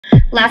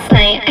Last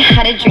night, I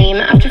had a dream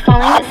after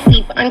falling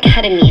asleep on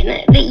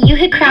ketamine that you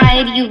had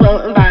cried, you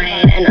won't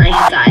ride, and I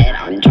had died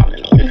on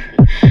Dramamine.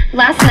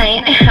 Last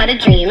night, I had a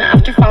dream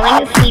after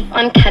falling asleep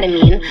on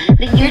ketamine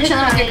that you You're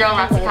chilling with your girl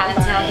Roxy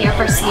Cottontail here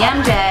for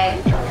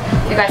CMJ.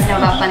 You guys know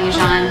about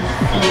BunnyJawn,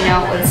 and you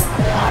know it was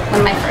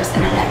one of my first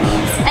internet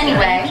memes.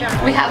 Anyway,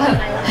 we have an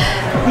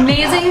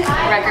amazing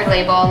record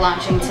label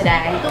launching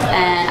today,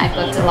 and I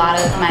booked a lot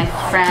of my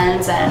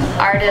friends and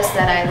artists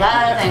that I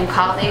love and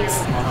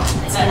colleagues.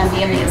 It's gonna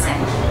be amazing.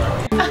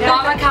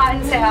 Mama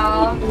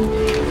Cottontail.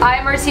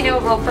 I, Martina,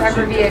 will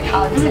forever be a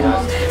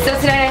cottontail. So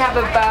today I have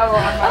a bow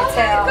on my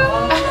tail.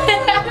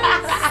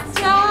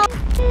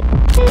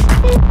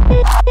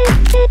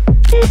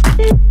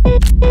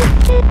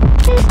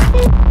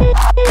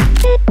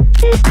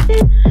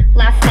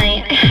 Last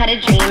night, I had a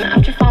dream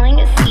after falling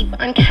asleep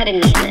on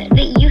ketamine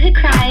that you had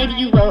cried,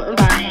 you won't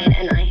ride,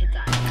 and I had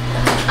died.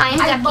 I'm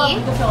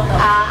Ducky.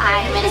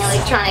 I'm an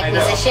electronic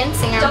musician,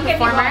 singer, and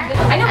performer.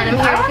 And I'm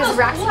here because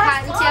Roxy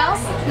Cottontail,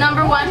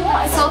 #1,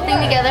 put this whole thing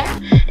together.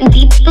 And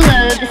deep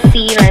below the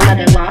sea, my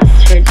mother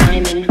lost her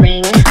diamond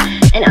ring.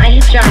 And I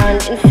had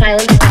drowned in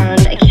silence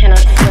found, I cannot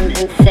swim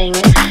and sing.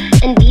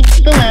 And deep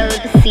below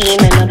the sea,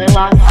 my mother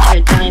lost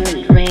her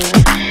diamond ring.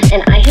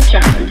 And I had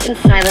drowned in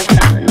silence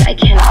found, I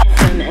cannot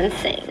swim and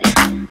sing.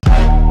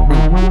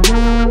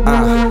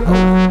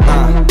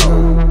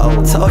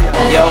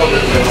 Yo,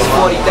 it's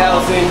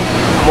 40,000,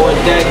 more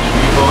deck.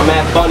 I'm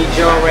at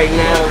BunnyJawn right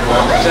now.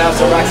 Shout out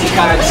to Roxy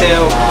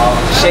Cottontail,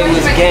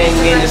 Shameless Gang,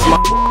 me and this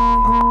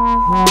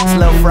it's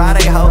Lil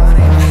Friday Hoe.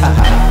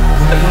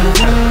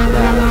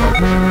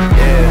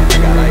 Yeah, I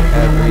got like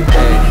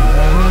everything.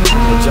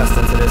 Adjust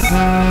into this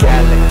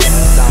Galaxy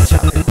sound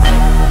chopping.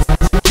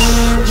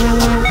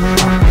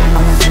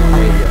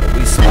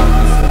 We smoke.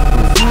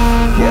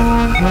 Yeah.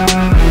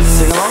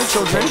 Sing along,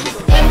 children. If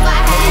I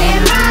had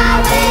it my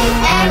way,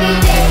 every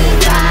day we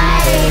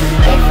ride.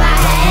 If I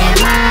had it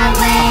my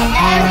way,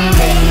 every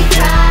day we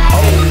try.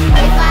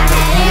 If I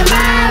had it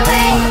my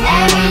way,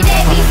 every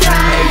day we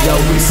try. Hey yo,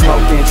 we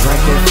smoking,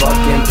 drinking,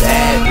 fucking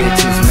bad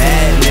bitches,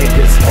 mad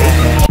niggas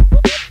hating.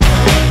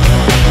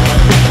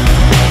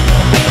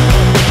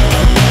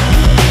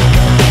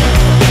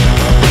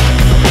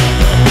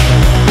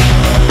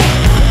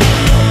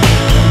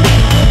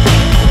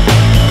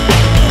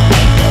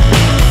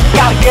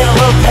 Gotta get a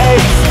little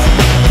taste,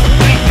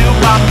 redo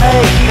my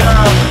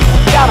makeup.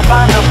 Gotta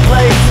find a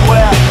place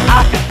where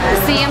I can.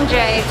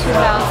 CMJ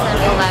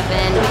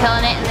 2011,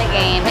 killing it in the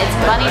game. It's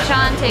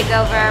BunnyJawn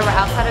takeover. We're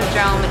outside of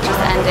DROM, it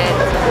just ended.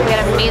 We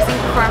had amazing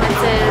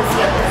performances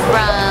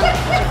from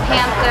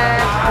Japanther,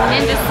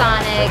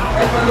 Ninjasonik,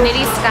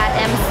 Nitty Scott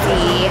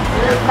MC,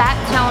 Fat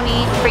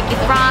Tony, Freaky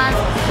Franz,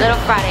 Lil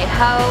Friday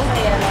Hoe.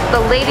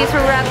 The ladies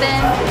were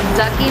repping.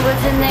 Ducky was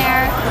in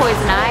there,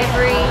 Poison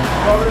Ivory,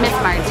 Miss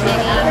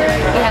Martini.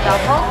 We had the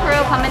whole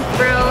crew coming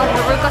through.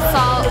 Zuzuka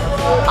Salt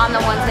on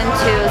the 1s and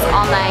 2s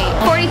all night.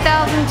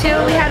 40,000 too.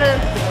 We had a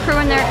crew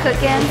in there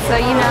cooking, so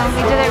you know,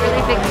 we did it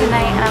really big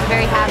tonight, and I'm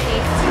very happy.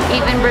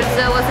 Even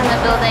Brazil was in the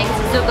building,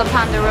 Zuzuka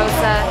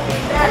Ponterosa,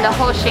 and the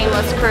whole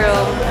Shameless crew,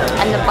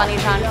 and the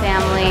BunnyJawn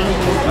family.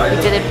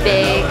 We did it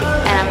big,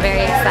 and I'm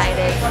very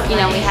excited. You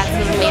know, we had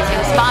some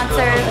amazing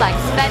sponsors like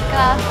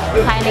Svedka,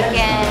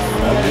 Heineken,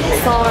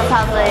 Soul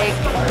Republic,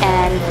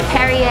 and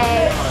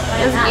Perrier.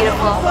 It was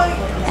beautiful,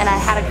 and I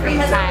had a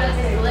great time.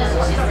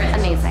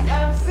 Amazing.